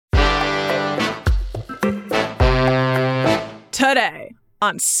Today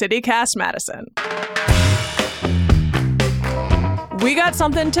on CityCast Madison. We got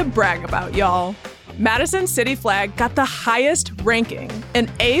something to brag about, y'all. Madison City Flag got the highest ranking, an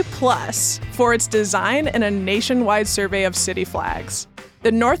A+ for its design in a nationwide survey of city flags.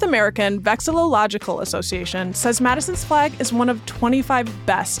 The North American Vexillological Association says Madison's flag is one of 25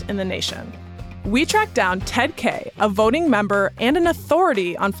 best in the nation. We tracked down Ted Kay, a voting member and an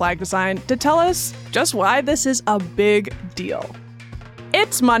authority on flag design, to tell us just why this is a big deal.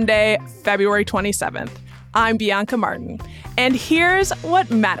 It's Monday, February 27th. I'm Bianca Martin, and here's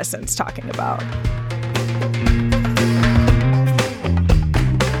what Madison's talking about.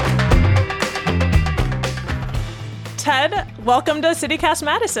 Ted, welcome to CityCast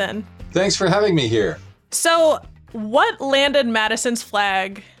Madison. Thanks for having me here. So, what landed Madison's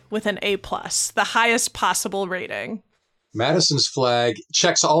flag with an A+, the highest possible rating? Madison's flag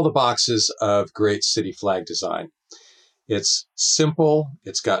checks all the boxes of great city flag design. It's simple,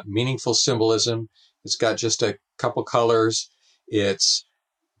 it's got meaningful symbolism, it's got just a couple colors, it's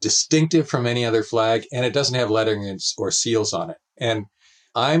distinctive from any other flag, and it doesn't have lettering or seals on it. And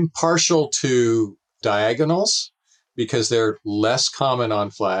I'm partial to diagonals because they're less common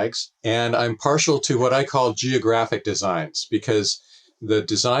on flags, and I'm partial to what I call geographic designs because the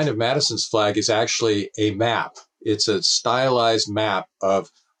design of Madison's flag is actually a map. It's a stylized map of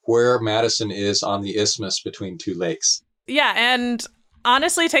where Madison is on the isthmus between two lakes. Yeah, and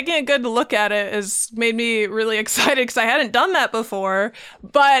honestly, taking a good look at it has made me really excited because I hadn't done that before.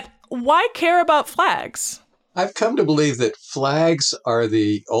 But why care about flags? I've come to believe that flags are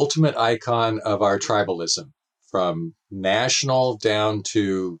the ultimate icon of our tribalism, from national down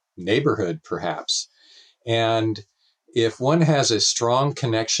to neighborhood, perhaps. And if one has a strong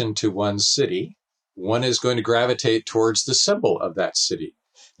connection to one's city, one is going to gravitate towards the symbol of that city.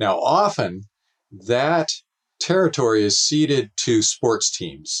 Now, often that territory is ceded to sports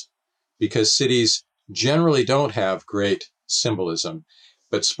teams because cities generally don't have great symbolism,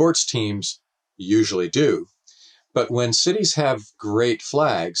 but sports teams usually do. But when cities have great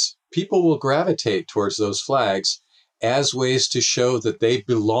flags, people will gravitate towards those flags as ways to show that they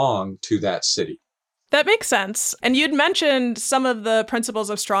belong to that city. That makes sense. And you'd mentioned some of the principles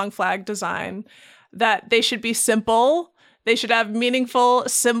of strong flag design, that they should be simple, they should have meaningful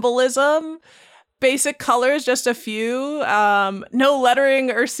symbolism, basic colors, just a few, no lettering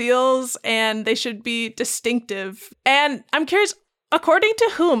or seals, and they should be distinctive. And I'm curious, according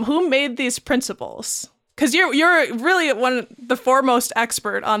to who made these principles? Because you're really the foremost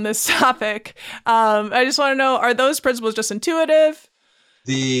expert on this topic. I just want to know, are those principles just intuitive?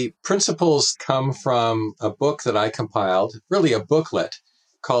 The principles come from a book that I compiled, really a booklet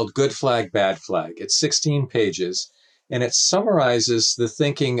called Good Flag, Bad Flag. It's 16 pages, and it summarizes the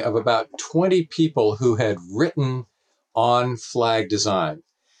thinking of about 20 people who had written on flag design.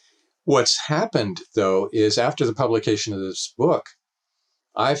 What's happened, though, is after the publication of this book,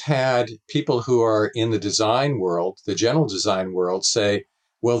 I've had people who are in the design world, the general design world, say,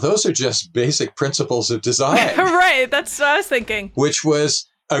 well, those are just basic principles of design. Right, that's what I was thinking. Which was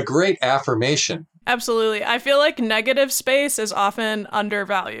a great affirmation. Absolutely. I feel like negative space is often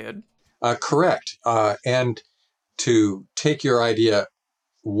undervalued. Correct. And to take your idea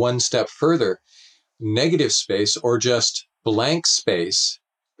one step further, negative space or just blank space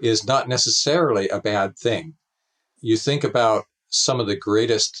is not necessarily a bad thing. You think about some of the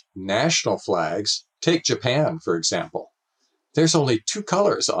greatest national flags. Take Japan, for example. There's only two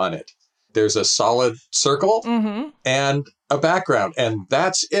colors on it. There's a solid circle and a background, and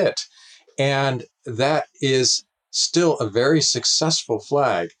that's it. And that is still a very successful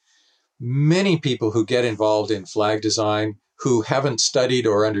flag. Many people who get involved in flag design who haven't studied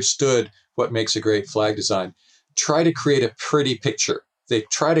or understood what makes a great flag design try to create a pretty picture. They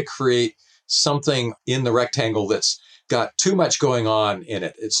try to create something in the rectangle that's got too much going on in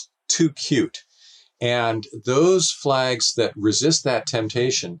it. It's too cute. And those flags that resist that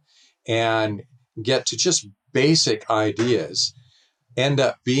temptation and get to just basic ideas end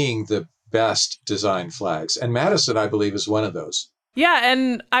up being the best design flags. And Madison, I believe, is one of those. Yeah,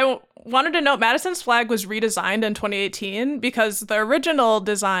 and I wanted to note Madison's flag was redesigned in 2018 because the original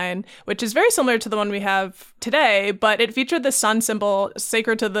design, which is very similar to the one we have today, but it featured the sun symbol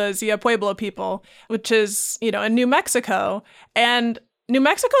sacred to the Zia Pueblo people, which is, in New Mexico. And New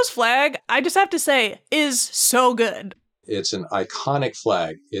Mexico's flag, I just have to say, is so good. It's an iconic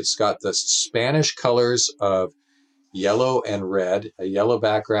flag. It's got the Spanish colors of yellow and red, a yellow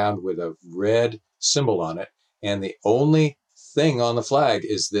background with a red symbol on it. And the only thing on the flag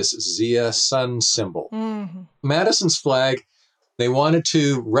is this Zia sun symbol. Madison's flag They wanted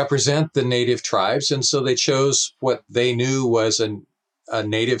to represent the native tribes, and so they chose what they knew was a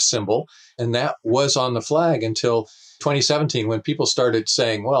native symbol, and that was on the flag until 2017, when people started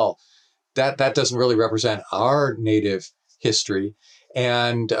saying, well, that doesn't really represent our native history,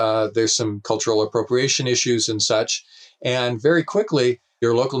 and there's some cultural appropriation issues and such. And very quickly,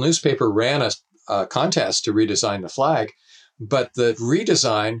 your local newspaper ran a contest to redesign the flag, but the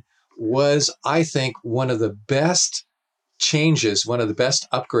redesign was, I think, one of the best changes, one of the best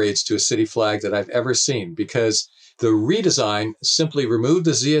upgrades to a city flag that I've ever seen, because the redesign simply removed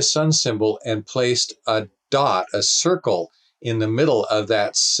the Zia sun symbol and placed a dot, a circle, in the middle of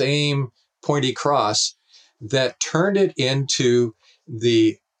that same pointy cross that turned it into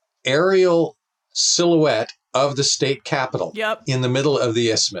the aerial silhouette of the state capitol in the middle of the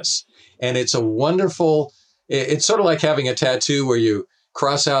isthmus. And it's a wonderful, it's sort of like having a tattoo where you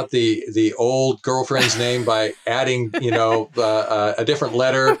cross out the old girlfriend's name by adding, a different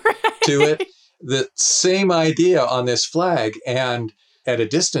letter to it. The same idea on this flag. And at a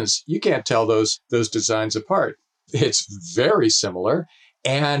distance, you can't tell those designs apart. It's very similar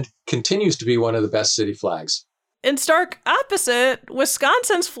and continues to be one of the best city flags. In stark opposite,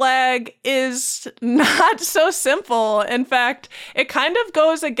 Wisconsin's flag is not so simple. In fact, it kind of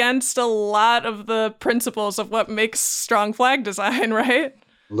goes against a lot of the principles of what makes strong flag design, right?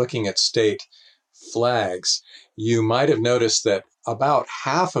 Looking at state flags, you might have noticed that about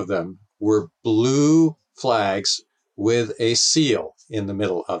half of them were blue flags with a seal in the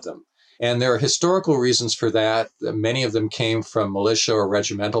middle of them. And there are historical reasons for that. Many of them came from militia or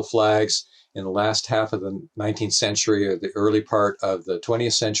regimental flags in the last half of the 19th century or the early part of the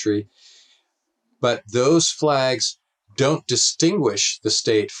 20th century. But those flags don't distinguish the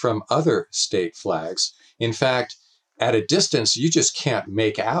state from other state flags. In fact, at a distance, you just can't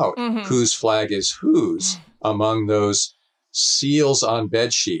make out whose flag is whose among those seals on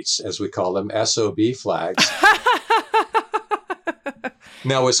bed sheets, as we call them, SOB flags.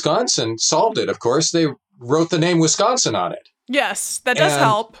 Now, Wisconsin solved it, of course. They wrote the name Wisconsin on it. Yes, that does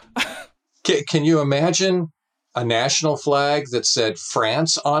help. Can you imagine a national flag that said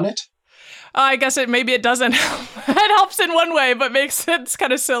France on it? I guess maybe it doesn't help. It helps in one way, but makes it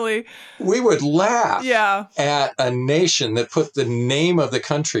kind of silly. We would laugh at a nation that put the name of the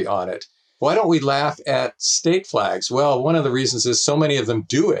country on it. Why don't we laugh at state flags? Well, one of the reasons is so many of them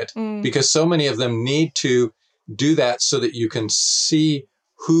do it because so many of them need to do that so that you can see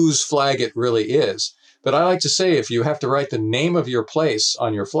whose flag it really is. But I like to say, if you have to write the name of your place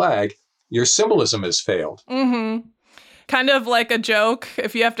on your flag, your symbolism has failed. Mm-hmm. Kind of like a joke.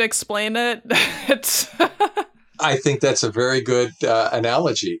 If you have to explain it, it's... I think that's a very good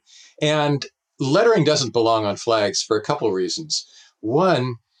analogy. And lettering doesn't belong on flags for a couple of reasons.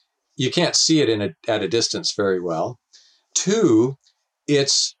 One, you can't see it at a distance very well. Two,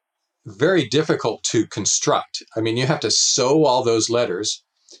 it's very difficult to construct. I mean, you have to sew all those letters.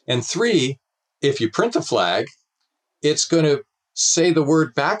 And three, if you print the flag, it's going to say the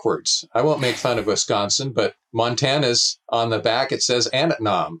word backwards. I won't make fun of Wisconsin, but Montana's on the back, it says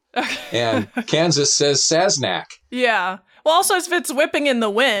Anatnom. And Kansas says Sasnak. Yeah. Well, also, if it's whipping in the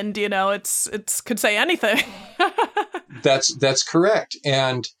wind, it's could say anything. That's correct.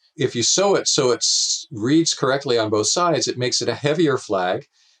 And if you sew it so it reads correctly on both sides, it makes it a heavier flag,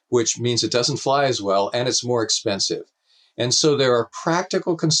 which means it doesn't fly as well, and it's more expensive. And so there are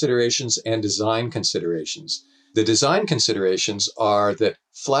practical considerations and design considerations. The design considerations are that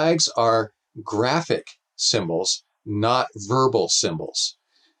flags are graphic symbols, not verbal symbols.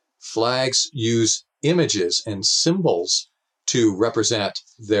 Flags use images and symbols to represent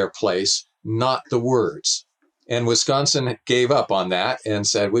their place, not the words. And Wisconsin gave up on that and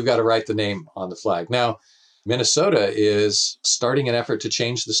said, we've got to write the name on the flag. Now, Minnesota is starting an effort to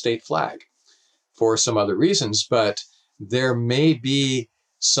change the state flag for some other reasons, but there may be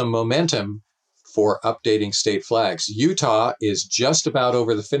some momentum for updating state flags. Utah is just about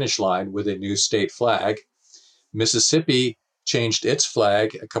over the finish line with a new state flag. Mississippi changed its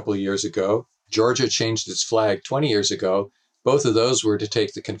flag a couple of years ago. Georgia changed its flag 20 years ago. Both of those were to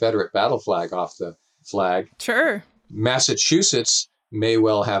take the Confederate battle flag off the flag. Sure. Massachusetts may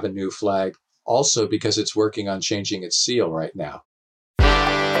well have a new flag also because it's working on changing its seal right now.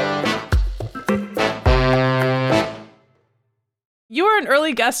 You were an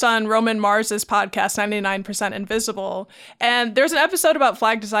early guest on Roman Mars's podcast, 99% Invisible, and there's an episode about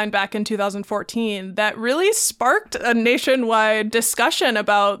flag design back in 2014 that really sparked a nationwide discussion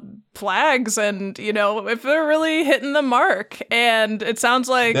about flags and, if they're really hitting the mark. And it sounds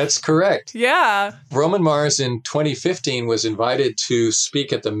like... That's correct. Yeah. Roman Mars in 2015 was invited to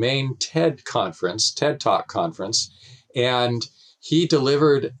speak at the main TED Talk conference, and he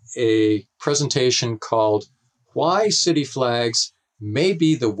delivered a presentation called Why City Flags May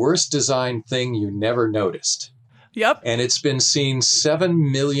Be the Worst Designed Thing You Never Noticed. Yep. And it's been seen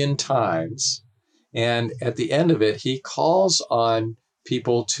 7 million times. And at the end of it, he calls on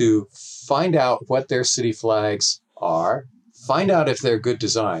people to find out what their city flags are, find out if they're good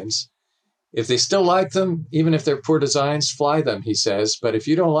designs. If they still like them, even if they're poor designs, fly them, he says. But if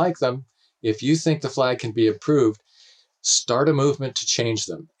you don't like them, if you think the flag can be improved, start a movement to change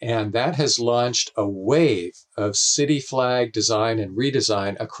them. And that has launched a wave of city flag design and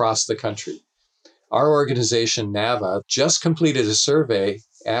redesign across the country. Our organization, NAVA, just completed a survey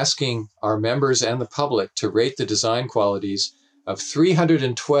asking our members and the public to rate the design qualities of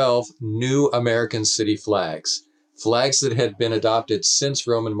 312 new American city flags, flags that had been adopted since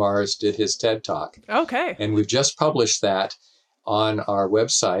Roman Mars did his TED Talk. Okay. And we've just published that on our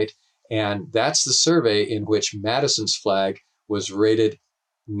website. And that's the survey in which Madison's flag was rated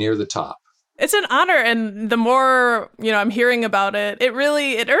near the top. It's an honor, and the more, I'm hearing about it, it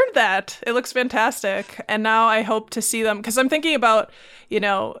earned that. It looks fantastic. And now I hope to see them, because I'm thinking about,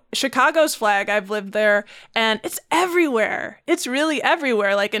 Chicago's flag. I've lived there, and it's everywhere. It's really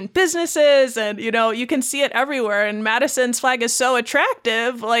everywhere, like in businesses, and, you can see it everywhere. And Madison's flag is so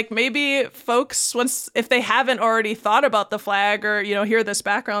attractive, like maybe folks, if they haven't already thought about the flag or, hear this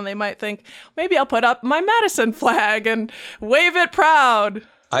background, they might think, maybe I'll put up my Madison flag and wave it proud.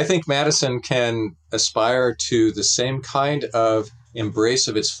 I think Madison can aspire to the same kind of embrace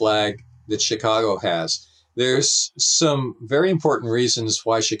of its flag that Chicago has. There's some very important reasons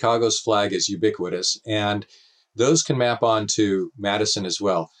why Chicago's flag is ubiquitous, and those can map onto Madison as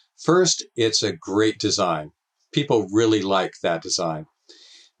well. First, it's a great design. People really like that design.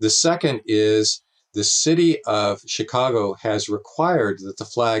 The second is the city of Chicago has required that the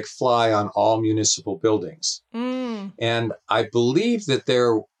flag fly on all municipal buildings. And I believe that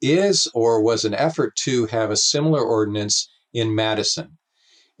there is or was an effort to have a similar ordinance in Madison.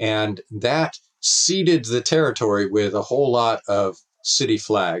 And that ceded the territory with a whole lot of city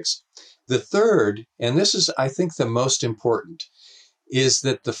flags. The third, and this is, I think, the most important, is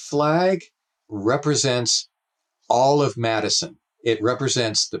that the flag represents all of Madison. It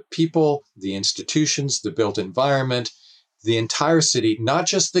represents the people, the institutions, the built environment, the entire city, not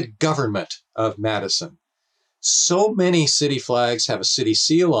just the government of Madison. So many city flags have a city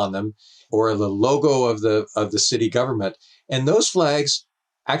seal on them or the logo of the city government. And those flags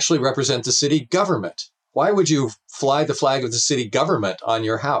actually represent the city government. Why would you fly the flag of the city government on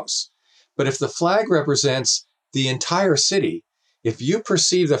your house? But if the flag represents the entire city, if you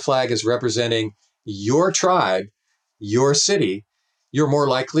perceive the flag as representing your tribe, your city, you're more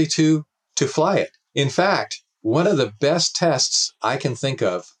likely to fly it. In fact, one of the best tests I can think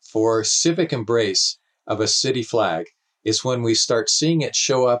of for civic embrace of a city flag is when we start seeing it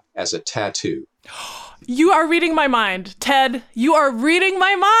show up as a tattoo. You are reading my mind, Ted. You are reading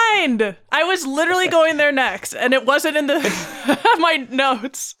my mind. I was literally going there next, and it wasn't in my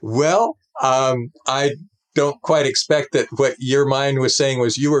notes. Well, I don't quite expect that what your mind was saying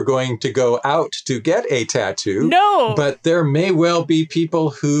was you were going to go out to get a tattoo. No. But there may well be people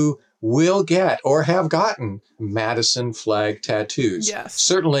who will get or have gotten Madison flag tattoos. Yes.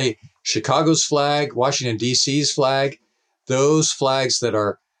 Certainly Chicago's flag, Washington, D.C.'s flag, those flags that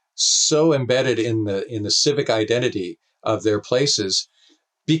are so embedded in the civic identity of their places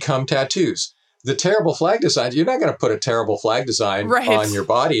become tattoos. The terrible flag design, you're not going to put a terrible flag design on your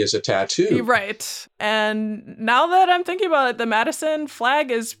body as a tattoo. Right. And now that I'm thinking about it, the Madison flag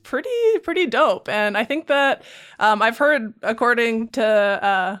is pretty dope. And I think that I've heard, according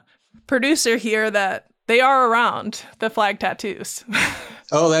to producer here, that they are around, the flag tattoos.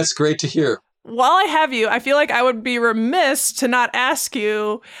 Oh, that's great to hear. While I have you, I feel like I would be remiss to not ask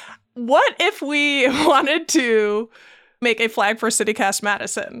you, what if we wanted to make a flag for CityCast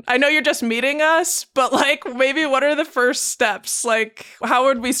Madison? I know you're just meeting us, but maybe what are the first steps? How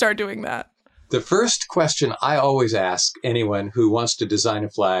would we start doing that? The first question I always ask anyone who wants to design a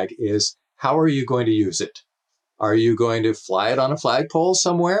flag is, how are you going to use it? Are you going to fly it on a flagpole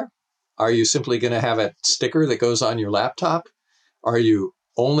somewhere? Are you simply going to have a sticker that goes on your laptop? Are you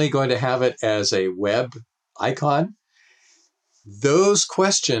only going to have it as a web icon? Those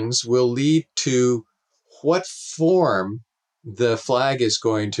questions will lead to what form the flag is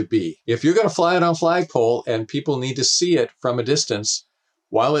going to be. If you're going to fly it on a flagpole and people need to see it from a distance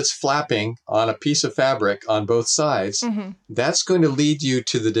while it's flapping on a piece of fabric on both sides, that's going to lead you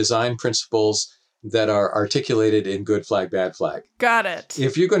to the design principles that are articulated in Good Flag, Bad Flag. Got it.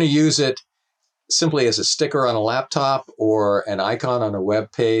 If you're going to use it simply as a sticker on a laptop or an icon on a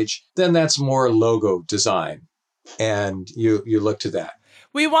web page, then that's more logo design. and you look to that.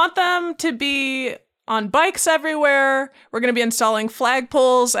 We want them to be on bikes everywhere. We're going to be installing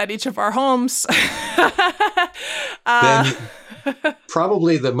flagpoles at each of our homes. Then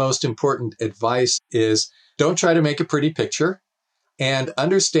probably the most important advice is don't try to make a pretty picture, and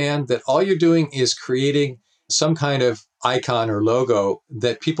understand that all you're doing is creating some kind of icon or logo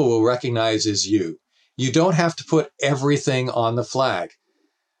that people will recognize as you. You don't have to put everything on the flag.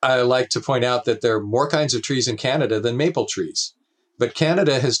 I like to point out that there are more kinds of trees in Canada than maple trees. But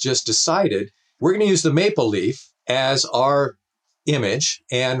Canada has just decided we're going to use the maple leaf as our image.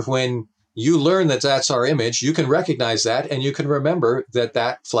 And when you learn that that's our image, you can recognize that and you can remember that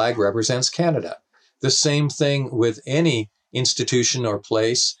that flag represents Canada. The same thing with any institution or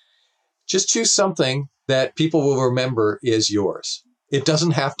place. Just choose something that people will remember is yours. It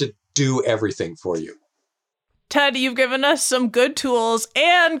doesn't have to do everything for you. Ted, you've given us some good tools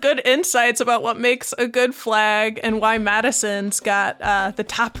and good insights about what makes a good flag and why Madison's got the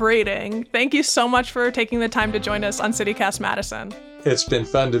top rating. Thank you so much for taking the time to join us on CityCast Madison. It's been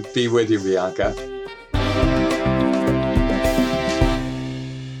fun to be with you, Bianca.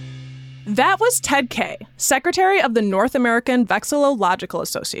 That was Ted Kaye, Secretary of the North American Vexillological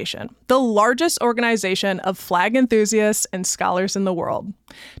Association, the largest organization of flag enthusiasts and scholars in the world.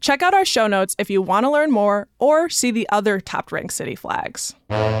 Check out our show notes if you want to learn more or see the other top-ranked city flags.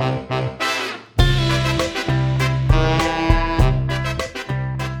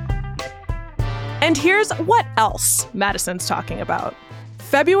 And here's what else Madison's talking about.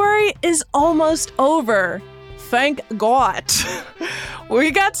 February is almost over. Thank God.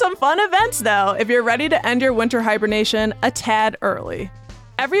 We got some fun events, though, if you're ready to end your winter hibernation a tad early.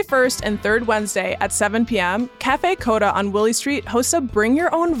 Every first and third Wednesday at 7 p.m., Cafe Coda on Willie Street hosts a Bring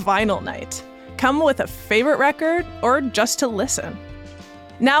Your Own Vinyl night. Come with a favorite record or just to listen.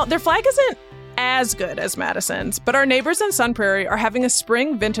 Now, their flag isn't as good as Madison's, but our neighbors in Sun Prairie are having a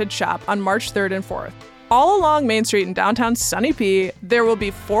spring vintage shop on March 3rd and 4th. All along Main Street in downtown Sunny P, there will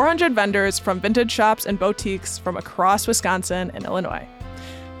be 400 vendors from vintage shops and boutiques from across Wisconsin and Illinois.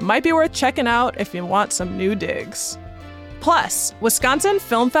 Might be worth checking out if you want some new digs. Plus, Wisconsin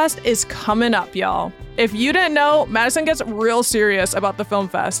Film Fest is coming up, y'all. If you didn't know, Madison gets real serious about the Film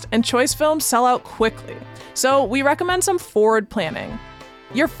Fest, and choice films sell out quickly. So we recommend some forward planning.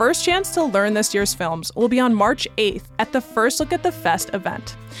 Your first chance to learn this year's films will be on March 8th at the First Look at the Fest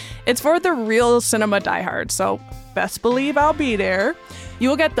event. It's for the real cinema diehards, so best believe I'll be there. You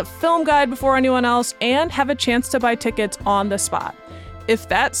will get the film guide before anyone else and have a chance to buy tickets on the spot. If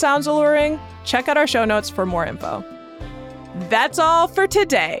that sounds alluring, check out our show notes for more info. That's all for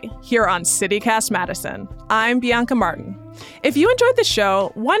today here on CityCast Madison. I'm Bianca Martin. If you enjoyed the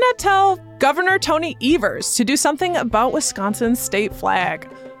show, why not tell Governor Tony Evers to do something about Wisconsin's state flag?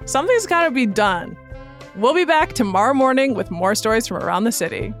 Something's got to be done. We'll be back tomorrow morning with more stories from around the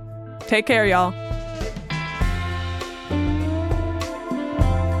city. Take care, y'all.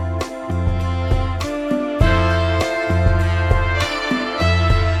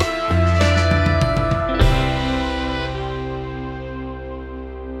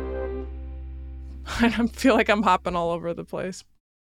 I feel like I'm hopping all over the place.